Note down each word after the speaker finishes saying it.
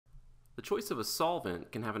The choice of a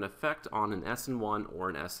solvent can have an effect on an Sn1 or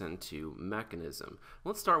an Sn2 mechanism.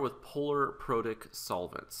 Let's start with polar protic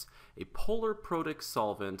solvents. A polar protic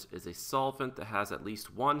solvent is a solvent that has at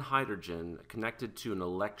least one hydrogen connected to an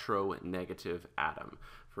electronegative atom.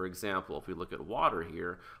 For example, if we look at water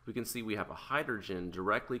here, we can see we have a hydrogen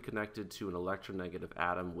directly connected to an electronegative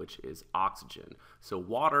atom, which is oxygen. So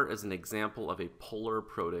water is an example of a polar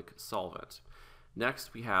protic solvent.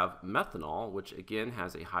 Next, we have methanol, which again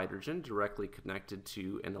has a hydrogen directly connected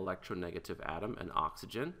to an electronegative atom, an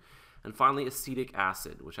oxygen. And finally, acetic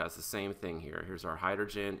acid, which has the same thing here. Here's our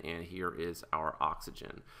hydrogen, and here is our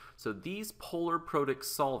oxygen. So these polar protic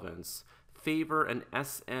solvents favor an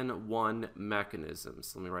Sn1 mechanism.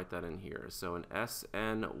 So let me write that in here. So an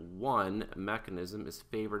Sn1 mechanism is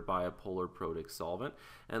favored by a polar protic solvent.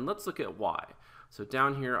 And let's look at why. So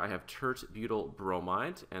down here I have tert-butyl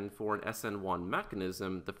bromide, and for an Sn1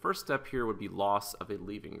 mechanism, the first step here would be loss of a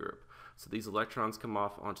leaving group. So these electrons come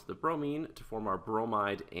off onto the bromine to form our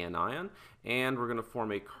bromide anion, and we're going to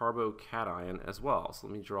form a carbocation as well. So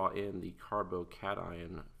let me draw in the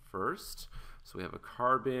carbocation first. So we have a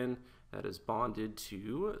carbon that is bonded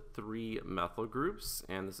to 3 methyl groups,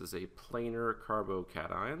 and this is a planar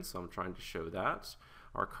carbocation, so I'm trying to show that.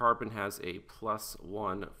 Our carbon has a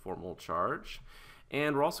 +1 formal charge.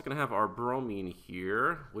 And we're also going to have our bromine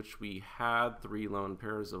here, which we had 3 lone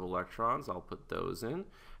pairs of electrons. I'll put those in. And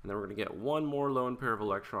then we're going to get 1 more lone pair of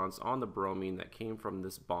electrons on the bromine that came from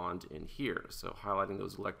this bond in here. So highlighting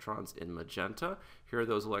those electrons in magenta. Here are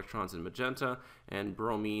those electrons in magenta. And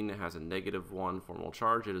bromine has a -1 formal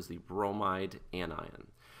charge. It is the bromide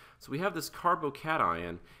anion. So we have this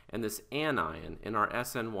carbocation and this anion in our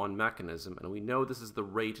Sn1 mechanism, and we know this is the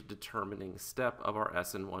rate determining step of our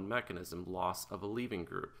Sn1 mechanism, loss of a leaving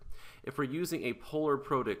group. If we're using a polar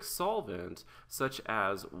protic solvent, such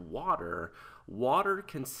as water, water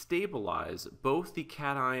can stabilize both the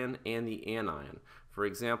cation and the anion. For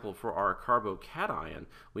example, for our carbocation,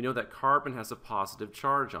 we know that carbon has a positive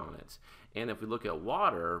charge on it. And if we look at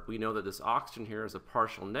water, we know that this oxygen here is a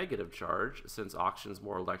partial negative charge, since oxygen is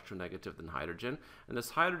more electronegative than hydrogen, and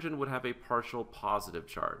this hydrogen would have a partial positive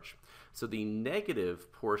charge. So the negative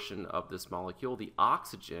portion of this molecule, the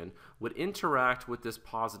oxygen, would interact with this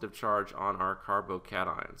positive charge on our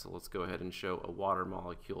carbocation. So let's go ahead and show a water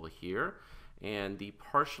molecule here. And the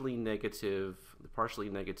partially negative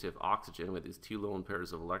oxygen with these 2 lone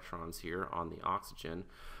pairs of electrons here on the oxygen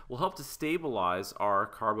will help to stabilize our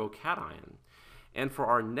carbocation. And for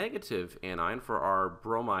our negative anion, for our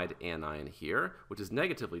bromide anion here, which is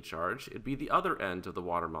negatively charged, it'd be the other end of the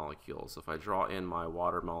water molecule. So if I draw in my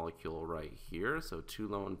water molecule right here, so 2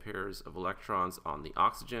 lone pairs of electrons on the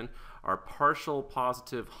oxygen, our partial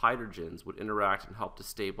positive hydrogens would interact and help to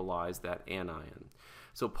stabilize that anion.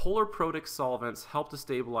 So polar protic solvents help to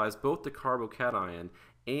stabilize both the carbocation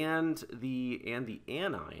and the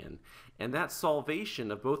anion, and that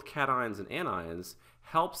solvation of both cations and anions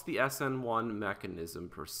helps the Sn1 mechanism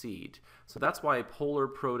proceed. So that's why a polar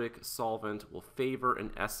protic solvent will favor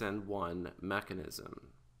an Sn1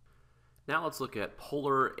 mechanism. Now let's look at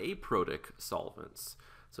polar aprotic solvents.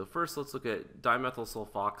 So first let's look at dimethyl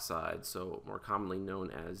sulfoxide, so more commonly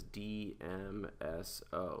known as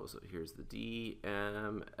DMSO. So here's the D,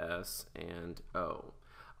 M, S, and O.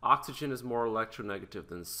 Oxygen is more electronegative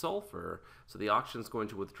than sulfur, so the oxygen is going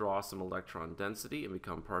to withdraw some electron density and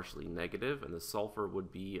become partially negative, and the sulfur would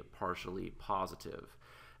be partially positive.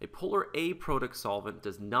 A polar aprotic solvent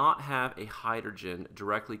does not have a hydrogen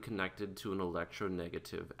directly connected to an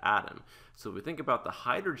electronegative atom. So if we think about the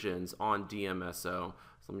hydrogens on DMSO,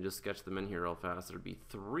 so let me just sketch them in here real fast. There'd be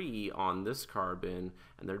 3 on this carbon,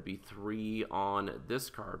 and there'd be 3 on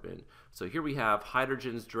this carbon. So here we have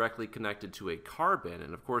hydrogens directly connected to a carbon,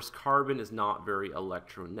 and of course carbon is not very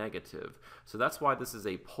electronegative. So that's why this is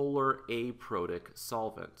a polar aprotic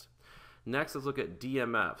solvent. Next, let's look at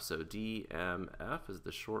DMF. So DMF is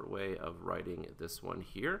the short way of writing this one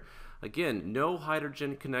here. Again, no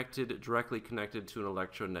hydrogen directly connected to an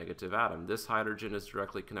electronegative atom. This hydrogen is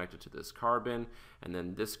directly connected to this carbon, and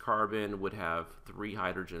then this carbon would have 3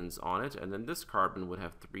 hydrogens on it, and then this carbon would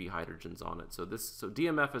have 3 hydrogens on it. So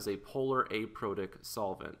DMF is a polar aprotic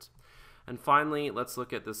solvent. And finally, let's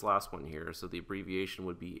look at this last one here. So the abbreviation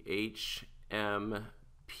would be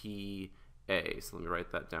HMP. So let me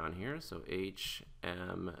write that down here. So HMPA.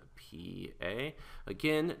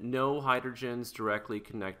 Again, no hydrogens directly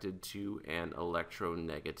connected to an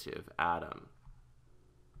electronegative atom.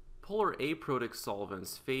 Polar aprotic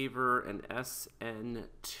solvents favor an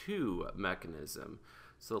Sn2 mechanism.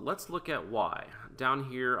 So let's look at why. Down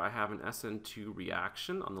here I have an Sn2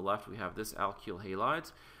 reaction. On the left we have this alkyl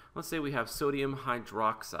halide. Let's say we have sodium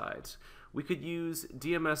hydroxide. We could use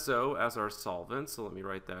DMSO as our solvent, so let me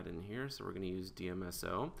write that in here. So we're going to use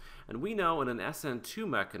DMSO. And we know in an Sn2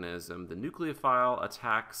 mechanism, the nucleophile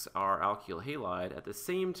attacks our alkyl halide at the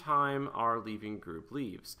same time our leaving group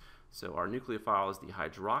leaves. So our nucleophile is the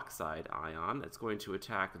hydroxide ion. It's going to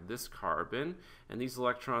attack this carbon, and these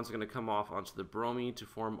electrons are going to come off onto the bromine to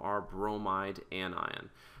form our bromide anion.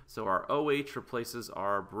 So our OH replaces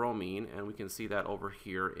our bromine, and we can see that over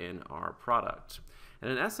here in our product. In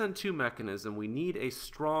an Sn2 mechanism, we need a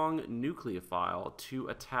strong nucleophile to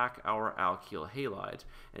attack our alkyl halide.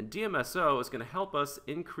 And DMSO is going to help us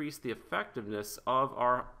increase the effectiveness of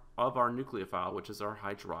our nucleophile, which is our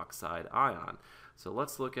hydroxide ion. So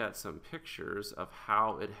let's look at some pictures of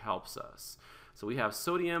how it helps us. So we have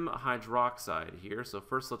sodium hydroxide here. So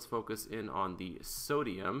first let's focus in on the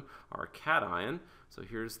sodium, our cation. So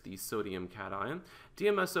here's the sodium cation.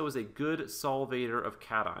 DMSO is a good solvator of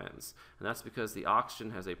cations, and that's because the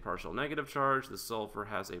oxygen has a partial negative charge, the sulfur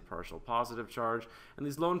has a partial positive charge, and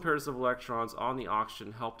these lone pairs of electrons on the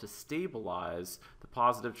oxygen help to stabilize the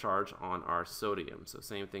positive charge on our sodium. So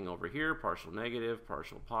same thing over here, partial negative,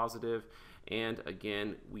 partial positive, and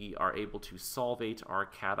again, we are able to solvate our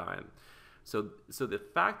cation. So the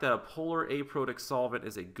fact that a polar aprotic solvent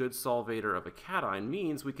is a good solvator of a cation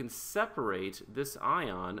means we can separate this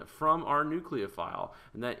ion from our nucleophile,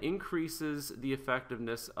 and that increases the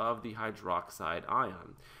effectiveness of the hydroxide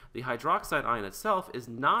ion. The hydroxide ion itself is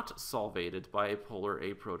not solvated by a polar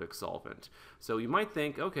aprotic solvent. So you might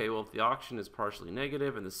think, okay, well, if the oxygen is partially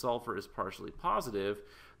negative and the sulfur is partially positive,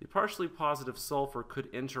 the partially positive sulfur could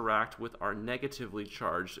interact with our negatively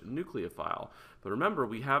charged nucleophile. But remember,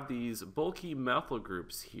 we have these bulky methyl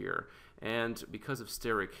groups here, and because of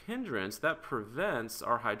steric hindrance, that prevents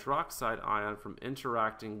our hydroxide ion from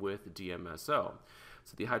interacting with DMSO.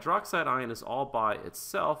 So the hydroxide ion is all by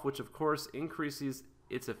itself, which of course increases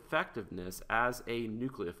its effectiveness as a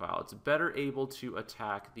nucleophile. It's better able to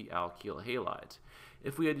attack the alkyl halide.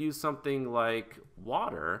 If we had used something like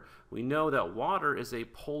water, we know that water is a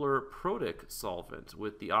polar protic solvent,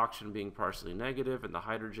 with the oxygen being partially negative and the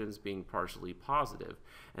hydrogens being partially positive.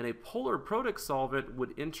 And a polar protic solvent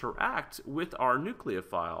would interact with our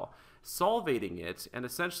nucleophile, solvating it and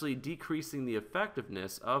essentially decreasing the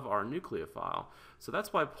effectiveness of our nucleophile. So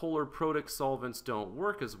that's why polar protic solvents don't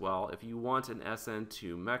work as well if you want an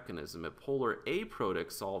Sn2 mechanism. A polar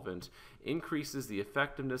aprotic solvent increases the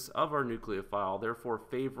effectiveness of our nucleophile, therefore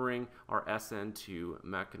favoring our Sn2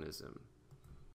 mechanism.